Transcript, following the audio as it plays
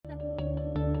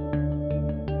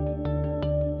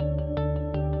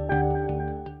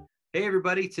Hey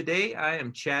everybody, today I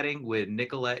am chatting with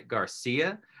Nicolette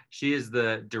Garcia. She is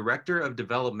the Director of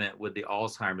Development with the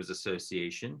Alzheimer's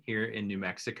Association here in New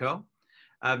Mexico.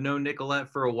 I've known Nicolette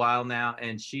for a while now,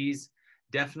 and she's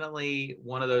definitely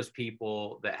one of those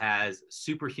people that has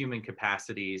superhuman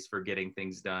capacities for getting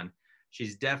things done.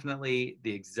 She's definitely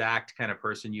the exact kind of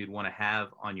person you'd want to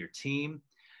have on your team,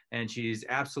 and she's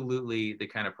absolutely the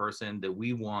kind of person that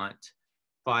we want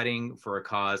fighting for a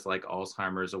cause like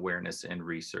Alzheimer's awareness and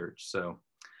research. So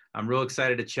I'm real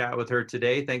excited to chat with her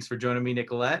today. Thanks for joining me,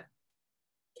 Nicolette.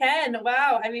 Ken,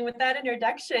 wow. I mean, with that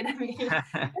introduction,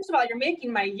 first of all, you're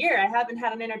making my year. I haven't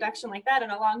had an introduction like that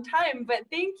in a long time, but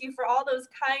thank you for all those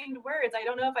kind words. I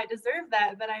don't know if I deserve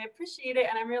that, but I appreciate it.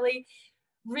 And I'm really,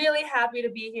 really happy to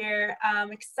be here.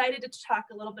 Excited to talk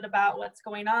a little bit about what's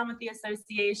going on with the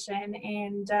association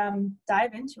and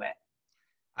dive into it.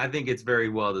 I think it's very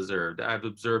well deserved. I've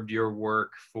observed your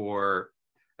work for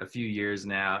a few years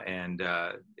now, and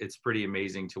it's pretty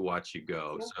amazing to watch you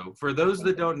go. So for those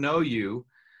that don't know you,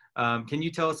 can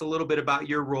you tell us a little bit about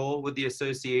your role with the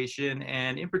association?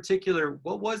 And in particular,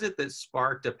 what was it that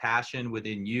sparked a passion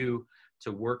within you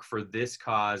to work for this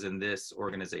cause and this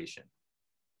organization?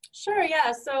 Sure,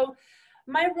 yeah. So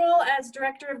my role as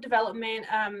Director of Development,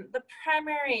 the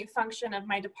primary function of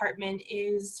my department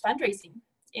is fundraising.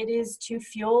 It is to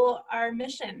fuel our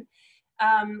mission.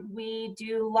 We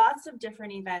do lots of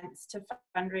different events to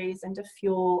fundraise and to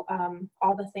fuel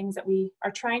all the things that we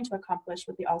are trying to accomplish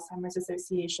with the Alzheimer's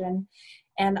Association.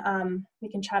 And we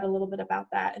can chat a little bit about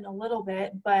that in a little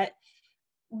bit. But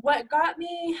what got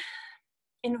me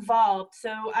involved,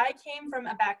 so I came from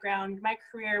a background, my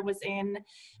career was in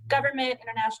government,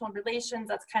 international relations.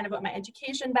 That's kind of what my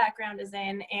education background is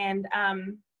in. And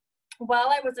while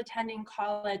I was attending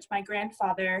college, my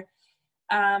grandfather,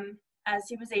 as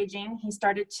he was aging, he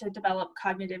started to develop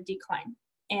cognitive decline.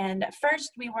 And at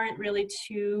first we weren't really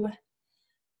too,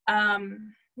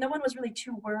 no one was really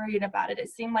too worried about it. It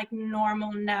seemed like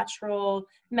normal, natural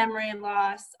memory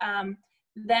loss.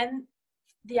 Then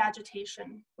the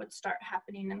agitation would start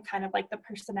happening and kind of like the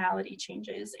personality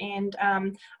changes. And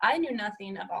I knew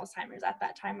nothing of Alzheimer's at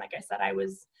that time. Like I said, I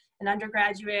was an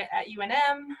undergraduate at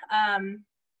UNM.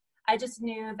 I just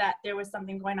knew that there was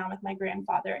something going on with my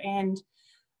grandfather. And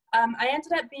I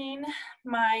ended up being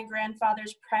my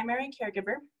grandfather's primary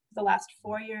caregiver for the last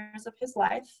 4 years of his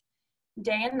life,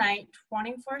 day and night,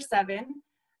 24/7,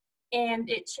 and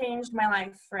it changed my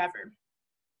life forever.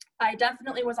 I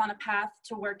definitely was on a path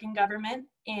to work in government,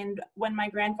 and when my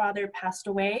grandfather passed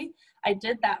away, I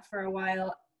did that for a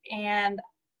while, and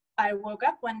I woke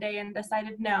up one day and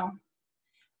decided, no,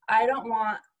 I don't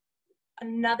want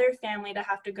another family to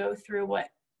have to go through what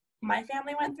my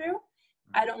family went through.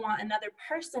 I don't want another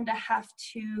person to have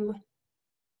to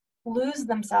lose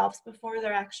themselves before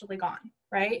they're actually gone,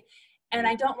 right? And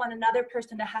I don't want another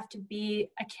person to have to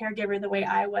be a caregiver the way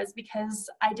I was, because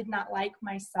I did not like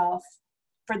myself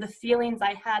for the feelings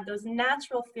I had, those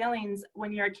natural feelings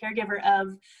when you're a caregiver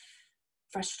of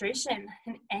frustration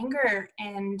and anger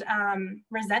and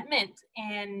resentment,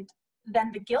 and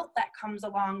then the guilt that comes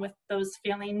along with those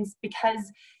feelings,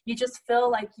 because you just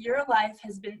feel like your life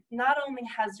has been, not only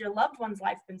has your loved one's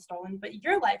life been stolen, but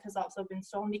your life has also been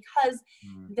stolen because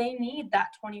they need that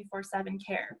 24/7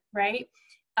 care, right?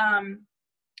 And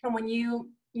when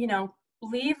you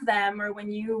leave them, or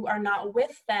when you are not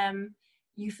with them,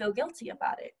 you feel guilty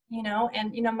about it,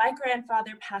 and my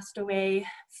grandfather passed away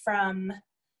from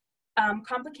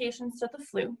complications to the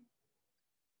flu.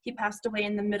 He passed away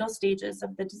in the middle stages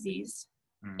of the disease.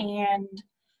 And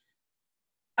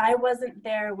I wasn't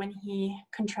there when he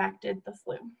contracted the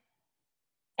flu.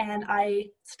 And I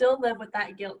still live with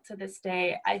that guilt to this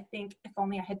day. I think if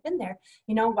only I had been there,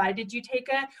 why did you take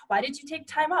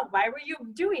time off? Why were you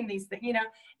doing these things?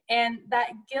 And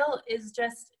that guilt is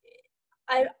just,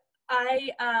 I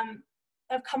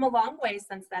have come a long way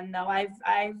since then, though.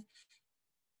 I've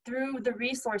through the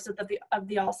resources of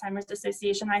the Alzheimer's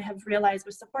Association, I have realized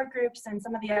with support groups and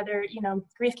some of the other,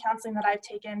 grief counseling that I've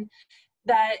taken,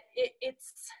 that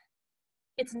it's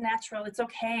natural, it's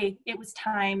okay, it was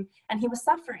time, and he was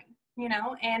suffering,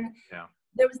 and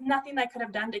there was nothing I could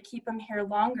have done to keep him here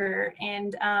longer,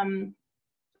 and I'm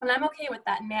okay with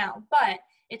that now. But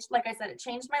it's, like I said, it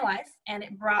changed my life, and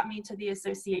it brought me to the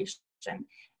association,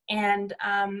 and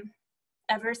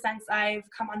ever since I've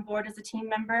come on board as a team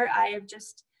member, I have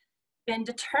just been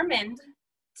determined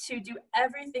to do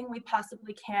everything we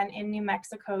possibly can in New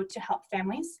Mexico to help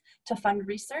families, to fund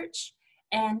research,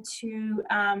 and to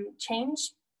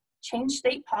change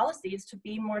state policies to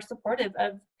be more supportive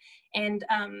of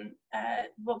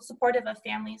supportive of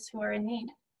families who are in need.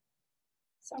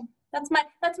 So That's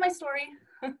my story.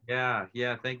 Yeah,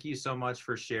 yeah. Thank you so much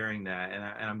for sharing that, and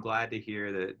I'm glad to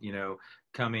hear that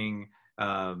coming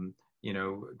coming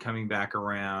back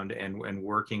around and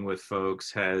working with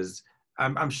folks has.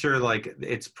 I'm sure like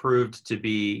it's proved to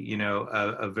be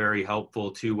a very helpful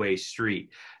two-way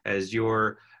street as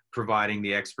you're providing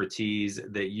the expertise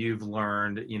that you've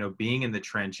learned being in the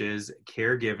trenches,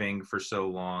 caregiving for so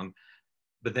long,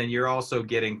 but then you're also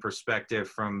getting perspective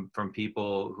from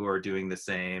people who are doing the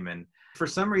same. And for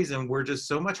some reason we're just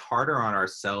so much harder on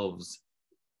ourselves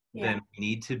Yeah. than we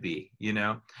need to be,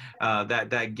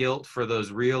 that guilt for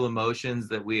those real emotions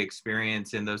that we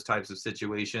experience in those types of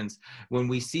situations. When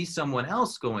we see someone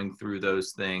else going through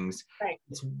those things, Right.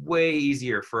 it's way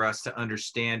easier for us to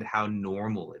understand how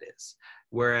normal it is.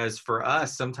 Whereas for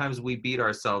us, sometimes we beat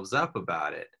ourselves up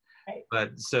about it. Right.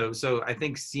 But so I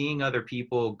think seeing other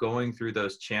people going through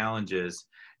those challenges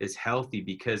is healthy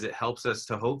because it helps us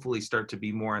to hopefully start to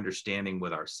be more understanding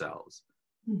with ourselves.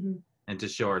 Mm-hmm. And to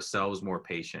show ourselves more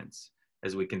patience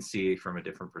as we can see from a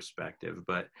different perspective.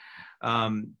 But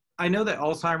I know that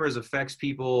Alzheimer's affects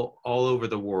people all over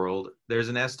the world. There's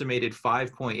an estimated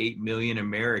 5.8 million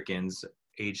Americans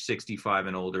age 65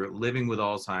 and older living with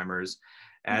Alzheimer's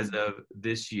as of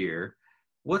this year.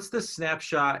 What's the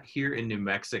snapshot here in New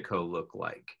Mexico look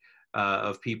like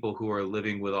of people who are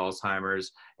living with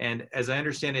Alzheimer's? And as I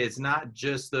understand it, it's not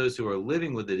just those who are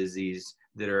living with the disease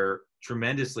that are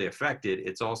tremendously affected,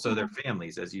 it's also their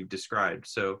families, as you've described.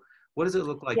 So what does it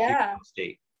look like here in the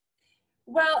state?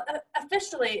 Well,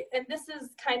 officially, and this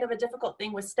is kind of a difficult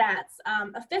thing with stats,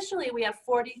 officially we have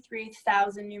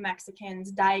 43,000 New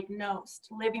Mexicans diagnosed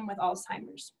living with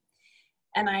Alzheimer's.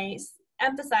 And I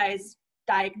emphasize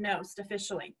diagnosed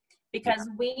officially, because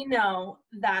we know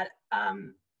that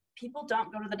people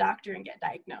don't go to the doctor and get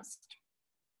diagnosed.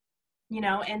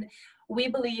 And we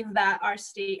believe that our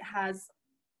state has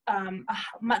a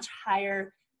much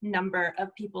higher number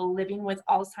of people living with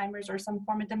Alzheimer's or some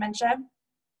form of dementia.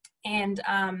 And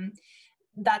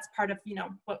that's part of,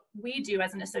 what we do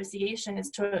as an association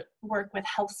is to work with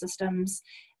health systems,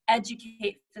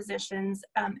 educate physicians,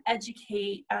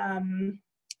 educate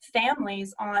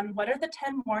families on what are the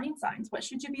 10 warning signs, what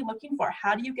should you be looking for,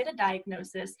 how do you get a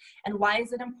diagnosis, and why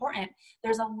is it important.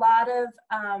 There's a lot of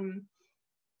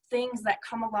things that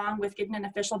come along with getting an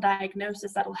official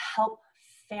diagnosis that'll help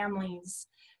families.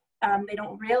 They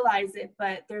don't realize it,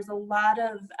 but there's a lot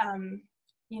of,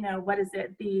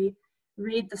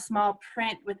 read the small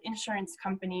print with insurance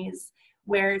companies,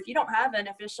 where if you don't have an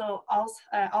official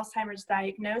Alzheimer's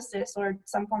diagnosis or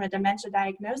some form of dementia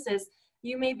diagnosis,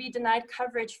 you may be denied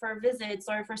coverage for visits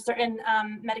or for certain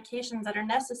medications that are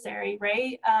necessary,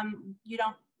 right?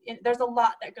 There's a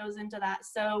lot that goes into that.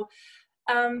 So,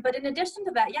 but in addition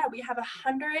to that, we have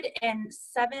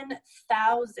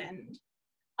 107,000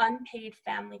 unpaid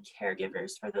family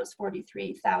caregivers for those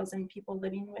 43,000 people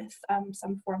living with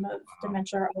some form of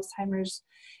dementia or Alzheimer's.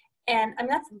 And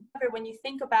that's when you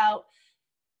think about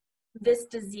this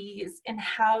disease and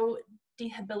how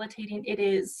debilitating it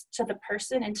is to the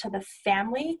person and to the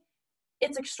family,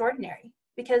 it's extraordinary,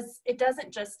 because it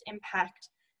doesn't just impact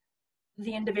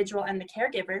the individual and the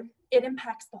caregiver, it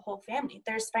impacts the whole family.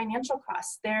 There's financial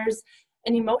costs, there's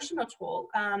an emotional toll.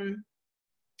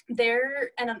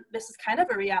 This is kind of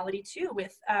a reality too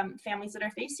with families that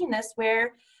are facing this,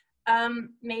 where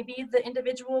maybe the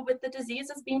individual with the disease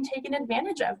is being taken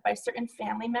advantage of by certain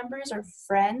family members or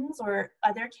friends or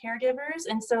other caregivers.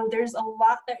 And so there's a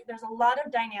lot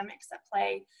of dynamics at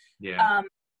play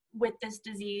with this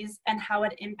disease and how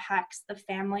it impacts the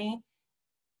family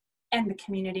and the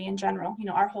community in general,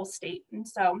 our whole state. And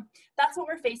so that's what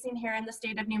we're facing here in the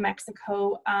state of New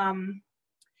Mexico.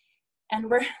 And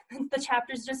the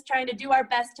chapter's just trying to do our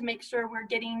best to make sure we're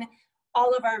getting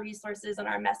all of our resources and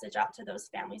our message out to those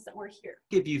families that we're here.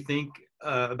 If you think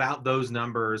about those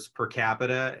numbers per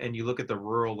capita and you look at the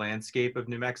rural landscape of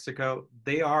New Mexico,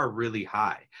 they are really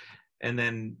high. And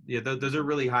then those are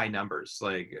really high numbers.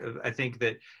 Like, I think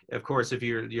that, of course, if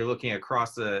you're looking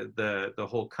across the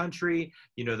whole country,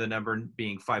 the number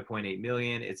being 5.8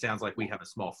 million, it sounds like we have a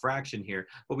small fraction here,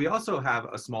 but we also have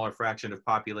a smaller fraction of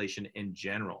population in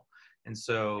general. And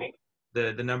so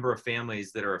the number of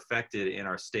families that are affected in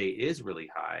our state is really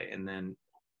high. And then,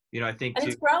 I think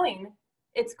it's growing.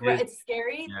 It's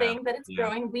scary thing that it's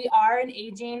growing. We are an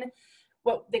aging,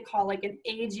 what they call like an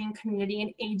aging community,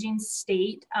 an aging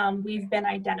state. We've been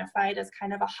identified as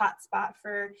kind of a hot spot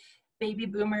for baby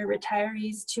boomer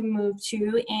retirees to move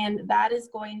to, and that is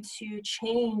going to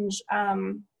change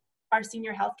our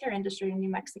senior healthcare industry in New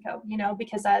Mexico,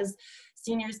 because as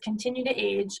seniors continue to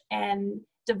age and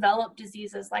develop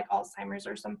diseases like Alzheimer's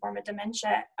or some form of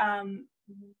dementia,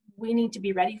 we need to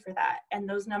be ready for that. And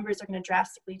those numbers are going to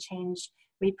drastically change,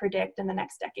 we predict, in the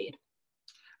next decade.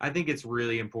 I think it's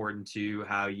really important to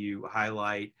how you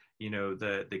highlight,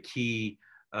 the key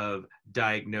of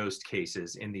diagnosed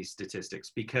cases in these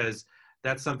statistics, because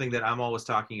that's something that I'm always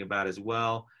talking about as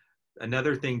well.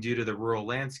 Another thing due to the rural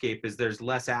landscape is there's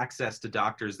less access to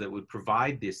doctors that would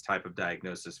provide this type of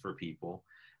diagnosis for people.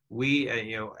 We,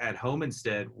 at Home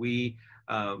Instead, we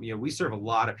serve a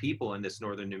lot of people in this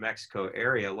northern New Mexico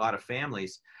area, a lot of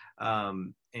families,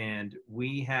 and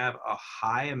we have a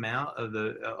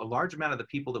large amount of the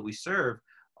people that we serve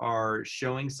are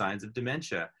showing signs of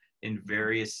dementia in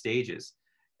various stages,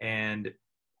 and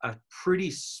a pretty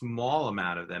small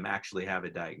amount of them actually have a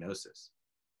diagnosis.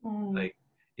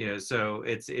 So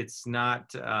it's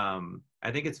not.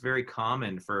 I think it's very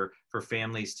common for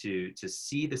families to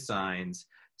see the signs,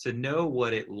 to know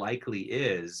what it likely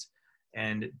is,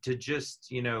 and to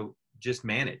just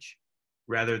manage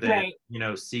rather than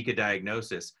seek a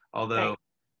diagnosis. Although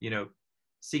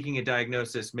seeking a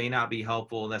diagnosis may not be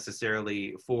helpful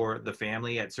necessarily for the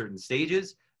family at certain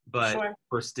stages, but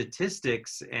for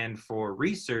statistics and for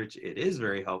research, it is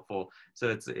very helpful. So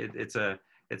it's a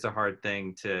hard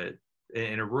thing to,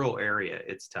 in a rural area,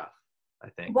 it's tough, I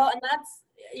think. Well, and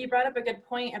you brought up a good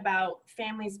point about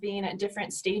families being at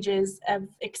different stages of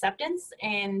acceptance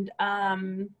and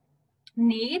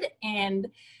need. And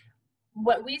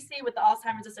what we see with the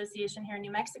Alzheimer's Association here in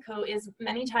New Mexico is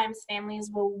many times families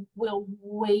will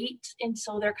wait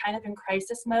until they're kind of in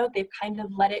crisis mode. They've kind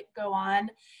of let it go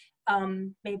on,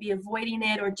 maybe avoiding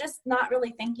it or just not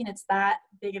really thinking it's that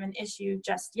big of an issue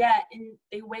just yet. And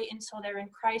they wait until they're in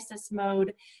crisis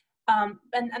mode. And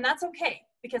that's okay,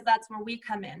 because that's where we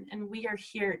come in, and we are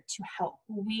here to help.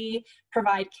 We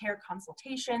provide care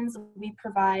consultations. We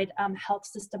provide health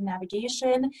system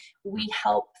navigation. We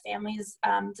help families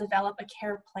develop a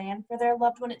care plan for their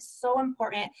loved one. It's so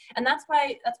important. And that's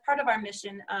part of our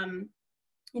mission,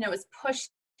 is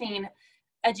pushing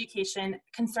education,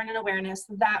 concern, and awareness.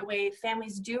 That way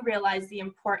families do realize the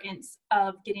importance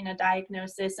of getting a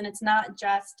diagnosis. And it's not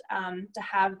just to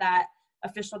have that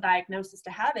official diagnosis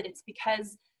to have it. It's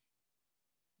because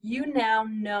you now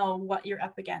know what you're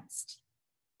up against,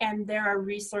 and there are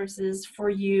resources for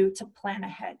you to plan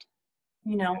ahead.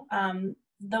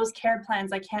 Those care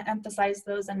plans, I can't emphasize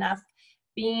those enough.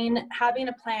 Having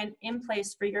a plan in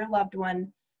place for your loved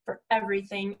one for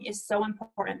everything is so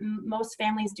important. Most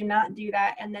families do not do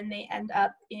that, and then they end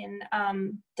up in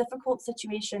difficult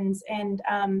situations, and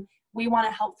we want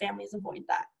to help families avoid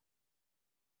that.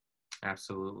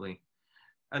 Absolutely.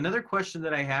 Another question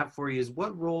that I have for you is,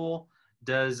 what role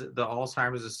does the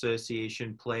Alzheimer's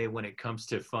Association play when it comes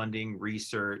to funding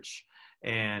research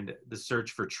and the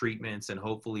search for treatments and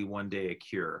hopefully one day a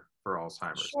cure for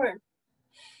Alzheimer's? Sure.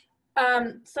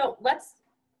 I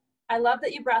love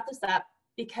that you brought this up,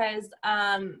 because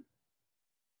the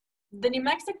New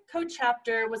Mexico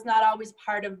chapter was not always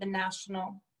part of the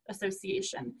National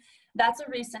Association. That's a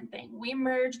recent thing. We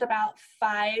merged about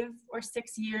 5 or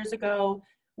 6 years ago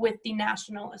with the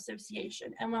National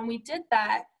Association. And when we did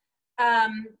that,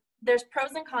 there's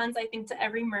pros and cons, I think, to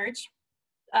every merge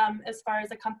as far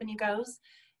as a company goes.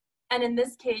 And in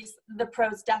this case, the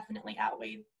pros definitely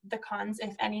outweigh the cons,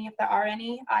 if any, if there are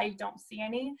any. I don't see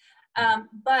any.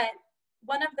 But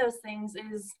one of those things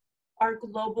is our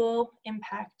global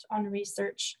impact on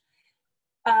research.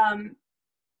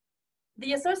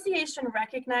 The association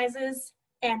recognizes,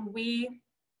 and we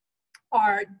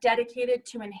are dedicated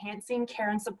to enhancing care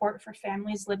and support for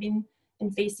families living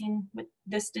and facing with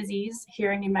this disease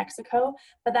here in New Mexico,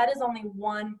 but that is only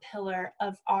one pillar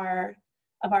of our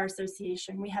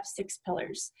association. We have 6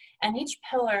 pillars, and each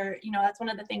pillar, that's one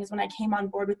of the things when I came on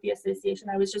board with the association,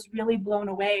 I was just really blown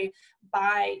away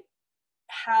by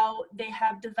how they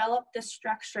have developed this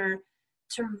structure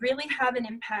to really have an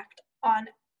impact on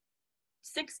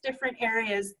 6 different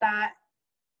areas that,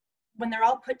 when they're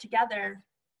all put together,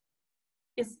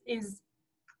 is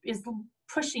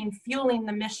pushing, fueling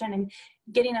the mission and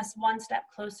getting us one step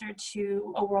closer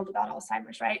to a world without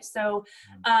Alzheimer's, right? So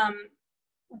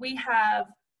we have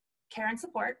care and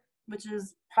support, which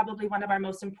is probably one of our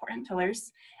most important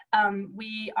pillars.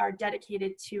 We are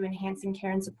dedicated to enhancing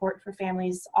care and support for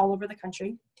families all over the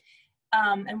country.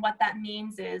 And what that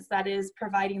means is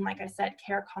providing, like I said,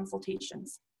 care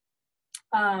consultations.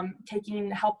 Taking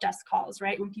help desk calls,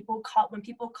 right? When people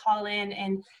call in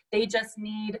and they just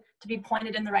need to be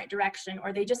pointed in the right direction,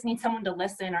 or they just need someone to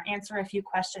listen or answer a few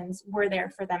questions, we're there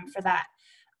for them for that.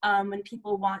 When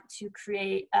people want to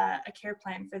create a care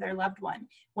plan for their loved one,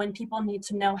 when people need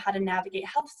to know how to navigate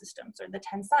health systems or the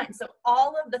 10 signs. So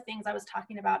all of the things I was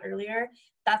talking about earlier,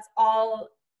 that's all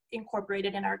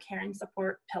incorporated in our care and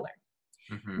support pillar.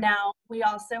 Mm-hmm. Now, we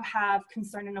also have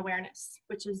concern and awareness,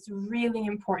 which is really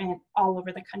important all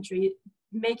over the country,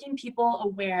 making people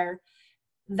aware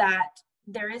that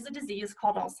there is a disease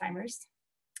called Alzheimer's,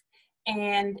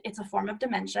 and it's a form of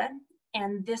dementia,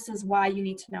 and this is why you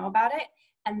need to know about it,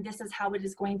 and this is how it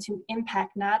is going to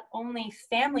impact not only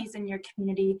families in your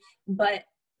community, but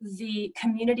the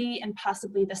community and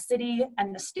possibly the city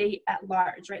and the state at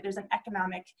large, right? There's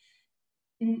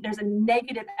a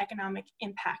negative economic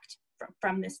impact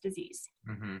from this disease.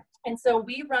 Mm-hmm. And so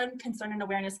we run concern and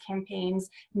awareness campaigns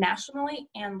nationally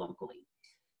and locally.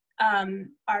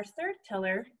 Our third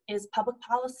pillar is public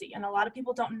policy, and a lot of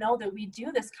people don't know that we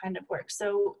do this kind of work.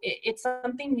 So it's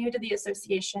something new to the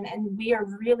association, and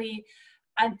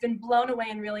I've been blown away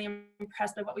and really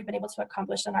impressed by what we've been able to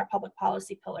accomplish in our public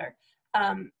policy pillar.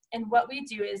 And what we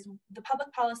do is the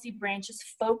public policy branch is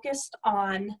focused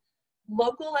on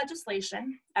local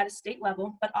legislation at a state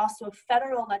level, but also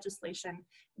federal legislation.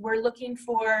 We're looking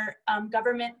for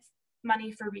government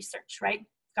money for research, right?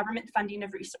 Government funding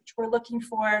of research. We're looking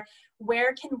for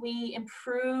where can we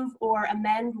improve or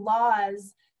amend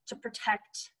laws to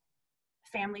protect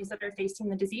families that are facing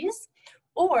the disease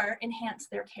or enhance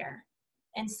their care.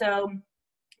 And so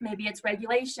maybe it's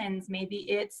regulations, maybe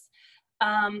it's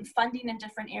funding in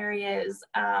different areas.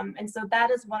 And so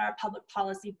that is what our public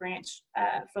policy branch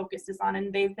focuses on.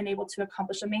 And they've been able to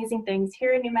accomplish amazing things.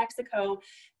 Here in New Mexico,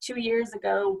 2 years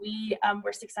ago, we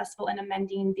were successful in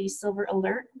amending the Silver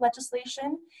Alert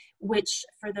legislation, which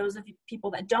for those of you people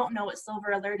that don't know what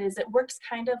Silver Alert is, it works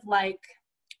kind of like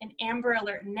an Amber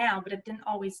Alert now, but it didn't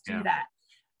always do that.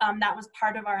 That was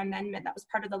part of our amendment. That was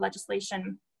part of the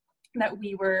legislation that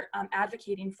we were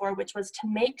advocating for, which was to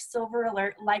make Silver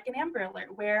Alert like an Amber Alert,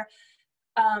 where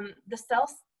the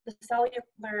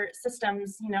cellular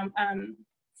systems,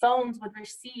 phones would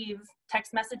receive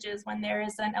text messages when there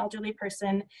is an elderly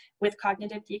person with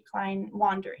cognitive decline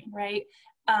wandering, right?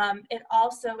 It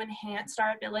also enhanced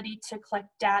our ability to collect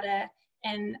data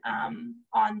and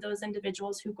on those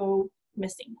individuals who go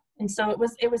missing. And so it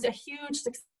was a huge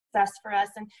success for us,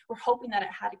 and we're hoping that it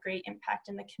had a great impact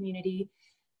in the community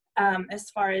as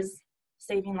far as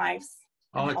saving lives.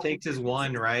 All it takes is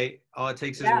one, right? All it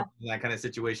takes is one in that kind of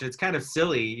situation. It's kind of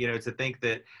silly, to think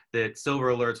that Silver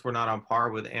Alerts were not on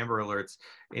par with Amber Alerts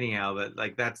anyhow, but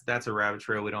like that's a rabbit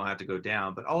trail we don't have to go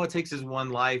down. But all it takes is one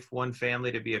life, one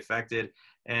family to be affected,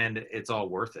 and it's all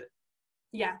worth it.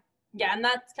 Yeah. And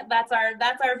that's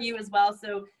our view as well.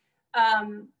 So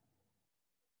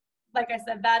like I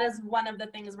said, that is one of the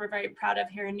things we're very proud of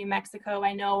here in New Mexico.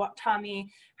 I know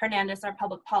Tommy Hernandez, our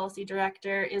public policy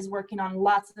director, is working on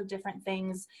lots of different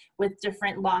things with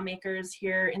different lawmakers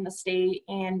here in the state.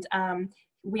 And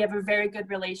we have a very good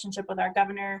relationship with our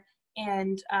governor.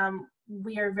 And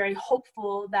we are very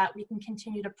hopeful that we can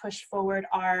continue to push forward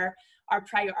our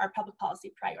public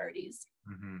policy priorities.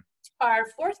 Mm-hmm. Our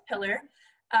fourth pillar,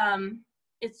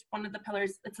 it's one of the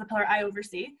pillars, it's the pillar I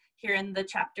oversee here in the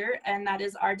chapter, and that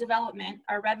is our development,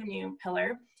 our revenue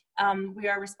pillar. We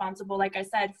are responsible, like I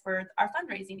said, for our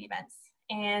fundraising events,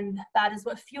 and that is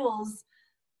what fuels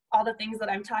all the things that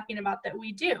I'm talking about that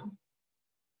we do.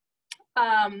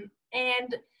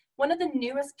 And one of the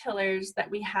newest pillars that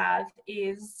we have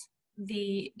is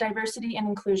the diversity and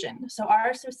inclusion. So our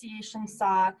association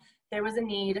saw there was a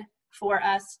need for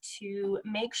us to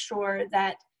make sure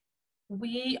that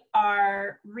we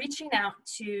are reaching out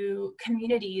to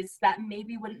communities that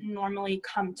maybe wouldn't normally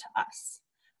come to us,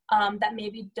 that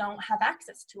maybe don't have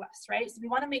access to us, right? So we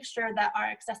want to make sure that our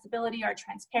accessibility, our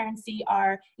transparency,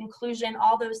 our inclusion,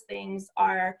 all those things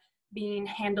are being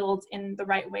handled in the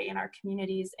right way in our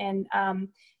communities. And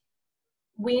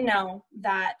we know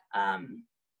that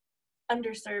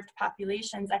underserved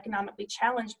populations, economically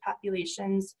challenged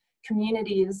populations,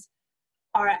 communities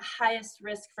are at highest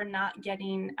risk for not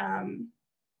getting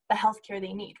the healthcare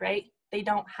they need, right? They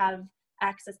don't have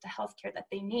access to healthcare that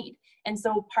they need. And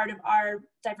so part of our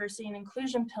diversity and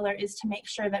inclusion pillar is to make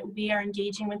sure that we are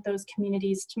engaging with those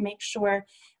communities to make sure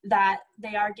that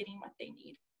they are getting what they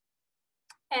need.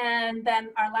 And then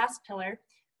our last pillar,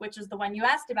 which is the one you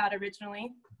asked about originally,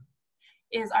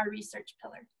 is our research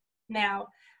pillar. Now,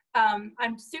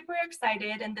 I'm super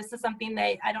excited, and this is something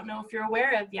that I don't know if you're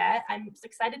aware of yet. I'm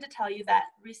excited to tell you that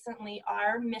recently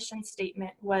our mission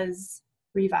statement was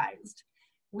revised.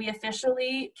 We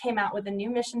officially came out with a new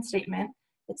mission statement.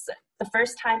 It's the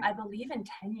first time, I believe, in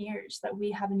 10 years that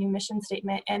we have a new mission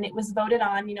statement, and it was voted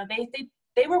on.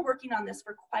 They were working on this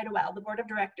for quite a while, the board of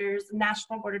directors,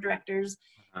 national board of directors,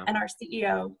 and our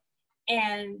CEO.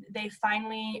 And they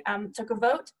finally took a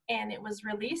vote, and it was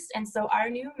released. And so our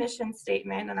new mission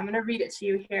statement, and I'm going to read it to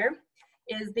you here,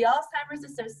 is the Alzheimer's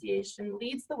Association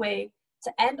leads the way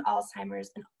to end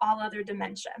Alzheimer's and all other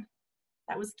dementia.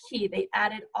 That was key. They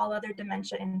added all other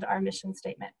dementia into our mission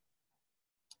statement.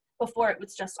 Before it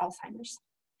was just Alzheimer's.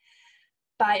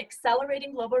 By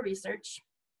accelerating global research,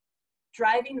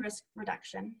 driving risk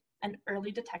reduction and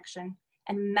early detection,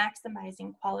 and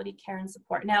maximizing quality care and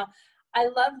support. Now, I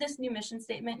love this new mission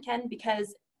statement, Ken,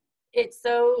 because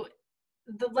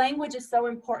the language is so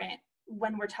important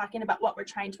when we're talking about what we're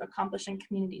trying to accomplish in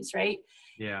communities, right?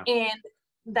 Yeah. And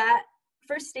that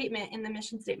first statement in the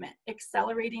mission statement,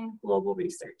 accelerating global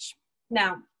research.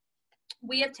 Now,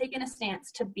 we have taken a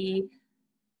stance to be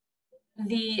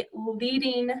the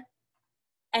leading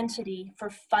entity for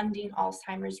funding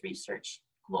Alzheimer's research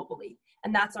globally,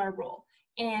 and that's our role.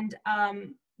 And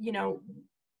you know,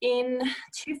 in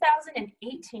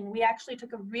 2018, we actually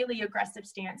took a really aggressive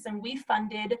stance, and we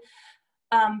funded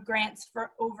grants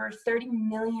for over $30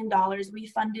 million. We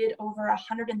funded over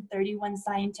 131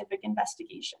 scientific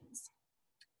investigations.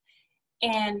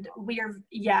 And we are,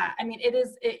 yeah, I mean,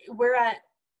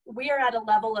 we are at a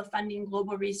level of funding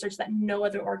global research that no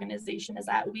other organization is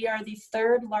at. We are the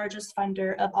third largest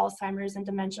funder of Alzheimer's and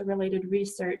dementia-related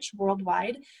research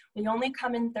worldwide. We only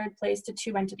come in third place to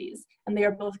two entities, and they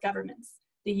are both governments,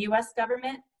 the US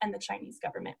government and the Chinese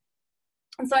government.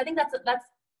 And so I think that's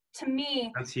to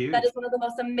me, that's huge. That is one of the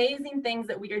most amazing things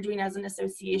that we are doing as an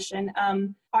association.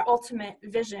 Our ultimate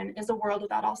vision is a world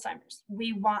without Alzheimer's.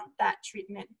 We want that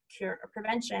treatment, cure, or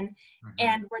prevention,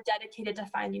 and we're dedicated to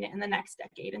finding it in the next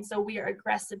decade. And so we are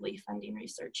aggressively funding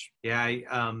research. Yeah,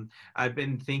 I've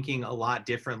been thinking a lot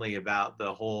differently about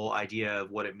the whole idea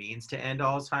of what it means to end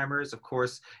Alzheimer's. Of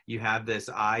course, you have this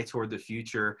eye toward the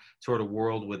future, toward a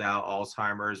world without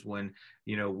Alzheimer's, when,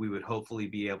 you know, we would hopefully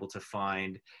be able to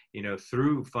find, you know,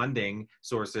 through funding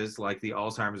sources like the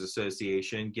Alzheimer's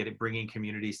Association, bringing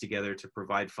communities together to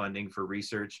provide funding for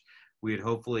research, we would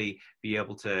hopefully be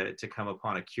able to come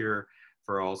upon a cure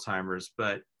for Alzheimer's.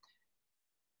 But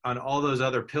on all those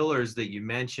other pillars that you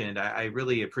mentioned, I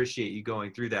really appreciate you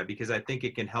going through that, because I think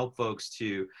it can help folks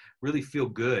to really feel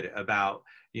good about,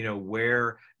 you know,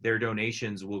 where their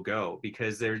donations will go,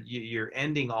 because you're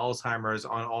ending Alzheimer's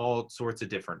on all sorts of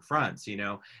different fronts. You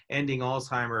know, ending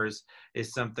Alzheimer's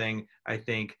is something I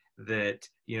think that,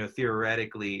 you know,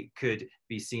 theoretically could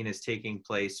be seen as taking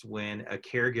place when a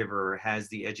caregiver has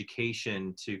the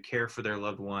education to care for their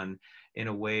loved one in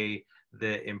a way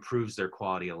that improves their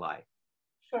quality of life.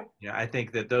 Sure. You know, I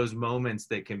think that those moments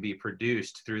that can be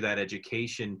produced through that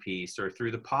education piece or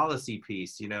through the policy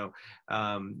piece, you know,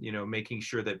 making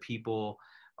sure that people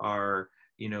are,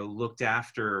 you know, looked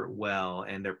after well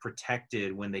and they're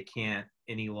protected when they can't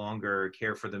any longer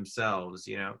care for themselves,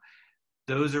 you know,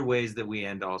 those are ways that we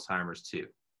end Alzheimer's too,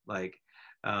 like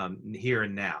here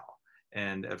and now.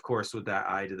 And of course, with that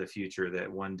eye to the future, that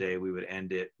one day we would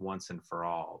end it once and for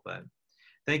all. But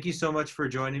thank you so much for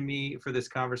joining me for this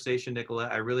conversation,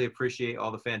 Nicolette. I really appreciate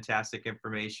all the fantastic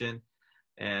information,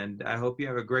 and I hope you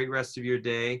have a great rest of your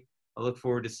day. I look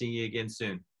forward to seeing you again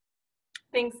soon.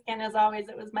 Thanks, Ken. As always,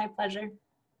 it was my pleasure.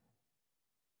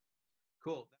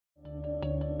 Cool.